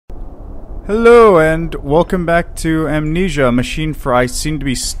Hello and welcome back to Amnesia, a machine for I seem to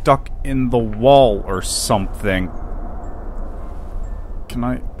be stuck in the wall or something.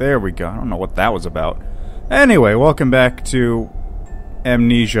 There we go. I don't know what that was about. Anyway, welcome back to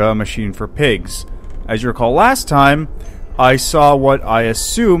Amnesia, a machine for pigs. As you recall, last time I saw what I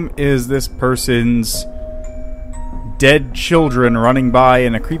assume is this person's dead children running by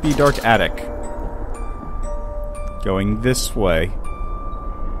in a creepy dark attic. Going this way.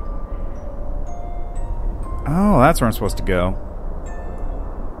 Oh, that's where I'm supposed to go.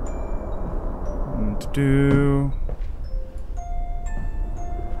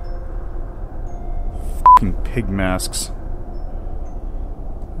 Fucking pig masks.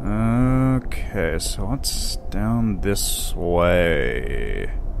 Okay, so what's down this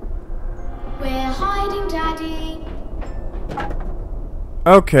way? We're hiding, Daddy.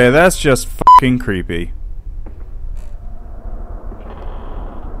 Okay, that's just fucking creepy.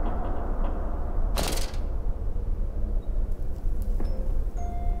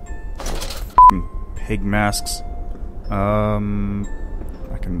 Pig masks. I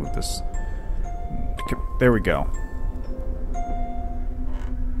can move this. There we go.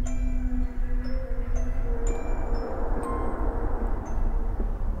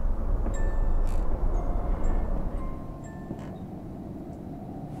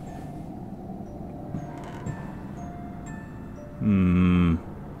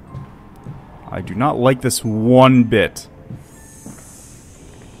 I do not like this one bit.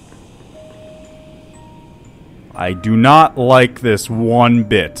 I do not like this one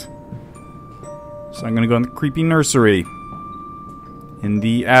bit. So I'm gonna go in the creepy nursery. In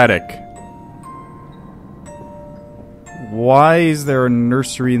the attic. Why is there a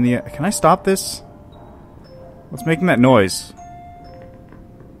nursery in the attic? Can I stop this? What's making that noise?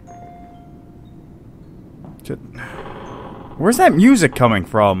 Where's that music coming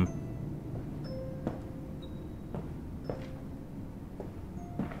from?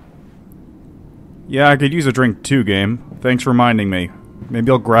 Yeah, I could use a drink too, game. Thanks for reminding me.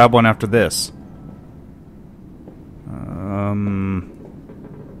 Maybe I'll grab one after this.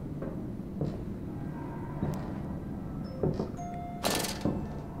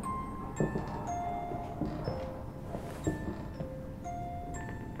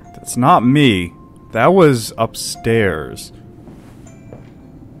 That's not me. That was upstairs.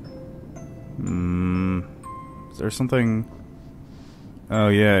 Is there something? Oh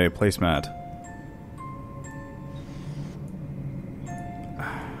yeah, a placemat.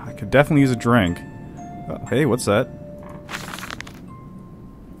 Could definitely use a drink. Hey, what's that?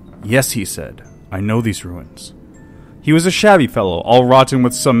 Yes, he said. I know these ruins. He was a shabby fellow, all rotten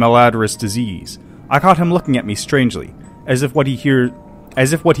with some malodorous disease. I caught him looking at me strangely, as if what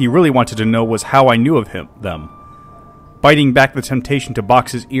he really wanted to know was how I knew of them. Biting back the temptation to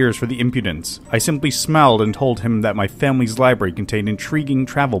box his ears for the impudence, I simply smiled and told him that my family's library contained intriguing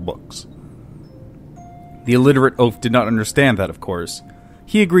travel books. The illiterate oaf did not understand that, of course.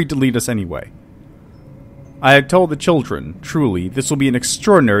 He agreed to lead us anyway. I had told the children, truly, this will be an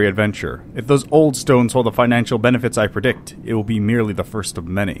extraordinary adventure. If those old stones hold the financial benefits I predict, it will be merely the first of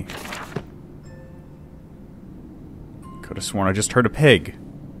many. Could have sworn I just heard a pig.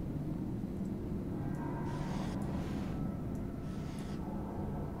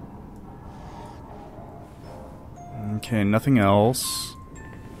 Okay, nothing else.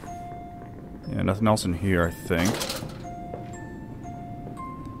 Yeah, nothing else in here, I think.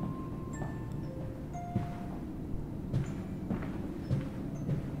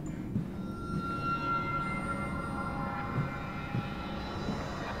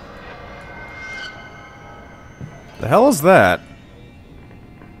 The hell is that?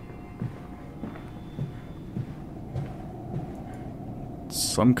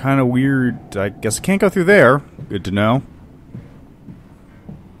 Some kind of weird... I guess I can't go through there. Good to know.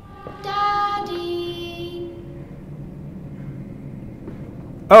 Daddy.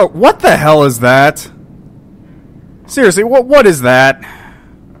 Oh, what the hell is that? Seriously, what is that?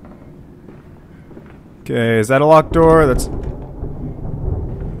 Okay, is that a locked door? That's...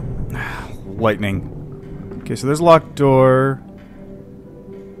 lightning. Okay, so there's a locked door.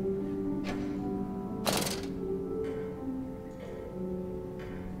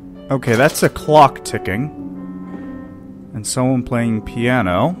 Okay, that's a clock ticking. And someone playing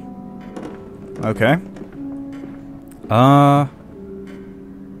piano. Okay.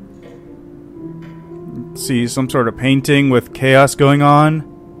 Let's see, some sort of painting with chaos going on.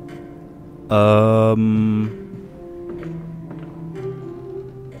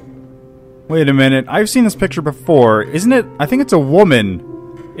 Wait a minute, I've seen this picture before. Isn't it? I think it's a woman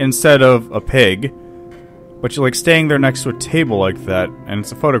instead of a pig. But you're like staying there next to a table like that, and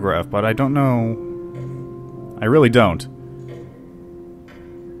it's a photograph, but I don't know. I really don't.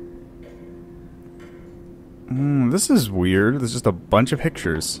 This is weird. There's just a bunch of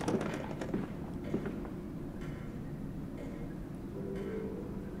pictures.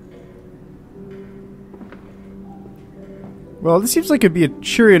 Well, this seems like it'd be a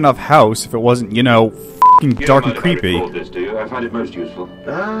cheery enough house if it wasn't, you know, f***ing dark and creepy. This, do you? I find it most useful.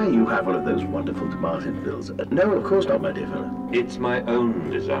 Ah, you have one of those wonderful tomato pills. No, of course not, my dear fellow. It's my own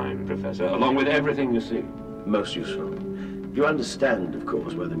design, Professor, along with everything you see. Most useful. You understand, of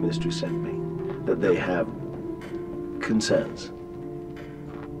course, why the Ministry sent me. That they have concerns.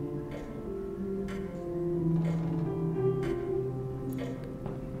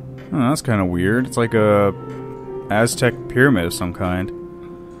 Oh, that's kind of weird. It's like a Aztec pyramid of some kind.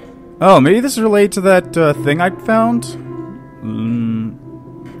 Oh, maybe this is related to that thing I found?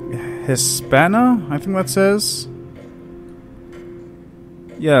 Hispana? I think that says?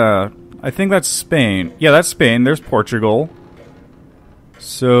 Yeah, I think that's Spain. Yeah, that's Spain. There's Portugal.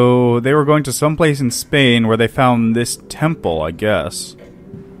 So, they were going to some place in Spain where they found this temple, I guess.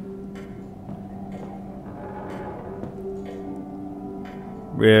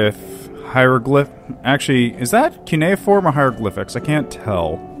 With hieroglyph... Actually, is that cuneiform or hieroglyphics? I can't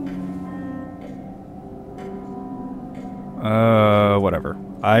tell. Whatever.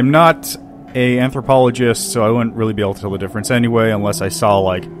 I'm not a anthropologist, so I wouldn't really be able to tell the difference anyway, unless I saw,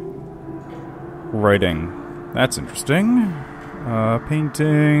 like, writing. That's interesting.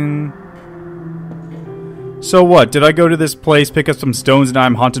 Painting... So what? Did I go to this place, pick up some stones, and now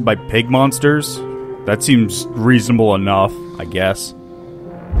I'm haunted by pig monsters? That seems reasonable enough, I guess.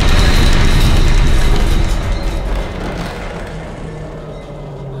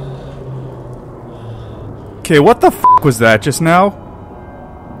 Okay, what the f*** was that just now?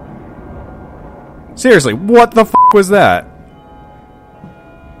 Seriously, what the f*** was that?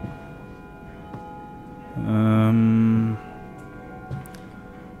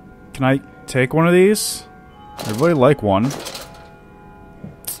 Can I take one of these? I really like one.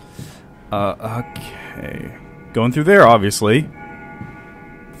 Okay. Going through there, obviously.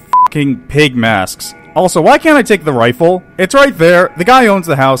 Fucking pig masks. Also, why can't I take the rifle? It's right there. The guy owns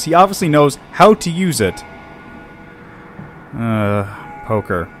the house. He obviously knows how to use it.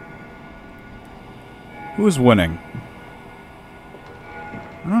 Poker. Who's winning?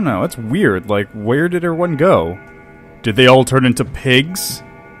 I don't know. It's weird. Like, where did everyone go? Did they all turn into pigs?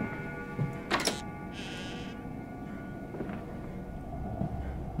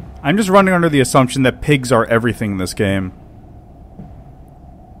 I'm just running under the assumption that pigs are everything in this game.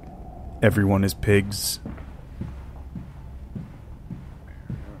 Everyone is pigs.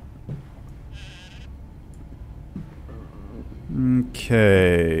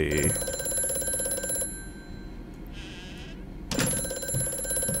 Okay.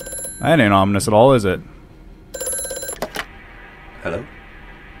 That ain't ominous at all, is it? Hello?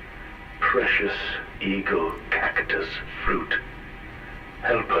 Precious eagle cactus fruit.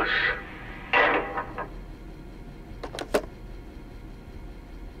 Help us.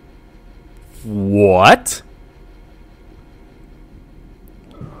 What?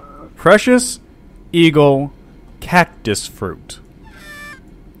 Precious eagle cactus fruit.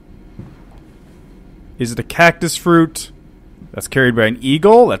 Is it a cactus fruit that's carried by an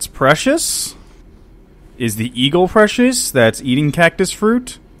eagle that's precious? Is the eagle precious that's eating cactus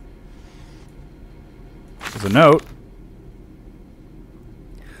fruit? There's a note.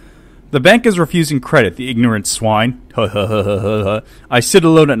 The bank is refusing credit, the ignorant swine. I sit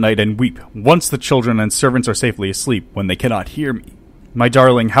alone at night and weep, once the children and servants are safely asleep, when they cannot hear me. My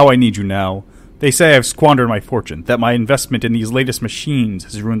darling, how I need you now. They say I have squandered my fortune, that my investment in these latest machines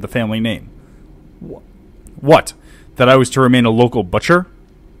has ruined the family name. What? That I was to remain a local butcher?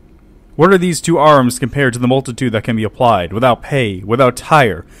 What are these 2 arms compared to the multitude that can be applied, without pay, without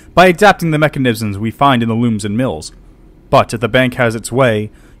tire, by adapting the mechanisms we find in the looms and mills? But if the bank has its way,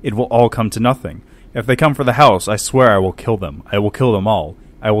 it will all come to nothing. If they come for the house, I swear I will kill them. I will kill them all.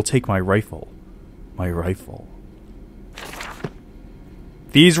 I will take my rifle. My rifle.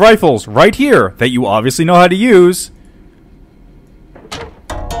 These rifles, right here, that you obviously know how to use.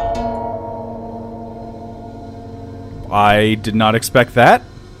 I did not expect that.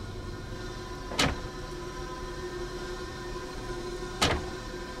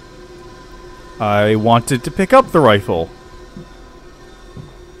 I wanted to pick up the rifle.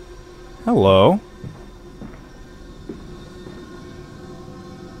 Hello.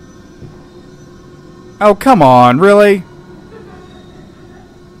 Oh, come on, really?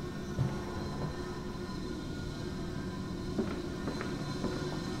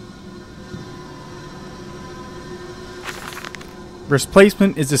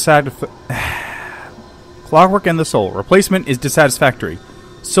 Replacement is Clockwork and the Soul. Replacement is dissatisfactory.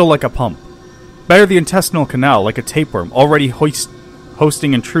 So like a pump. Better the intestinal canal, like a tapeworm, already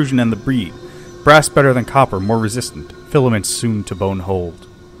hosting intrusion in the breed. Brass better than copper, more resistant. Filaments soon to bone hold.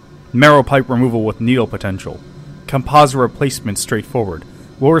 Marrow pipe removal with needle potential. Composite replacement straightforward.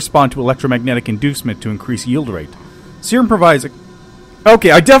 Will respond to electromagnetic inducement to increase yield rate. Serum provides...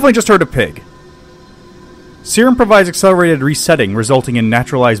 Okay, I definitely just heard a pig. Serum provides accelerated resetting, resulting in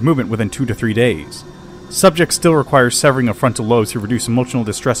naturalized movement within 2 to 3 days. Subject still requires severing of frontal lobes to reduce emotional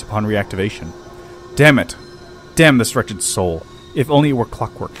distress upon reactivation. Damn it. Damn this wretched soul. If only it were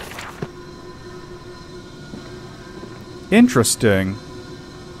clockwork. Interesting.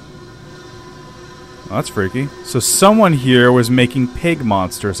 Well, that's freaky. So someone here was making pig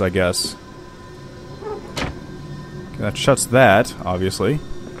monsters, I guess. Okay, that shuts that, obviously.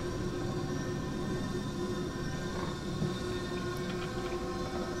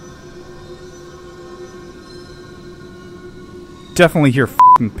 Definitely hear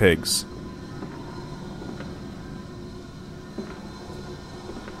f***ing pigs.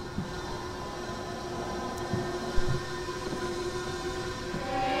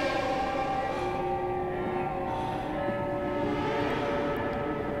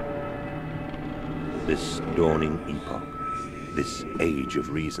 This dawning epoch, this age of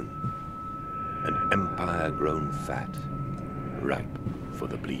reason, an empire grown fat, ripe for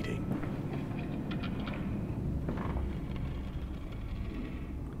the bleeding.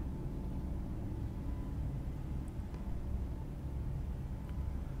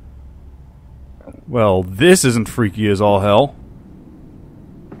 Well, this isn't freaky as all hell.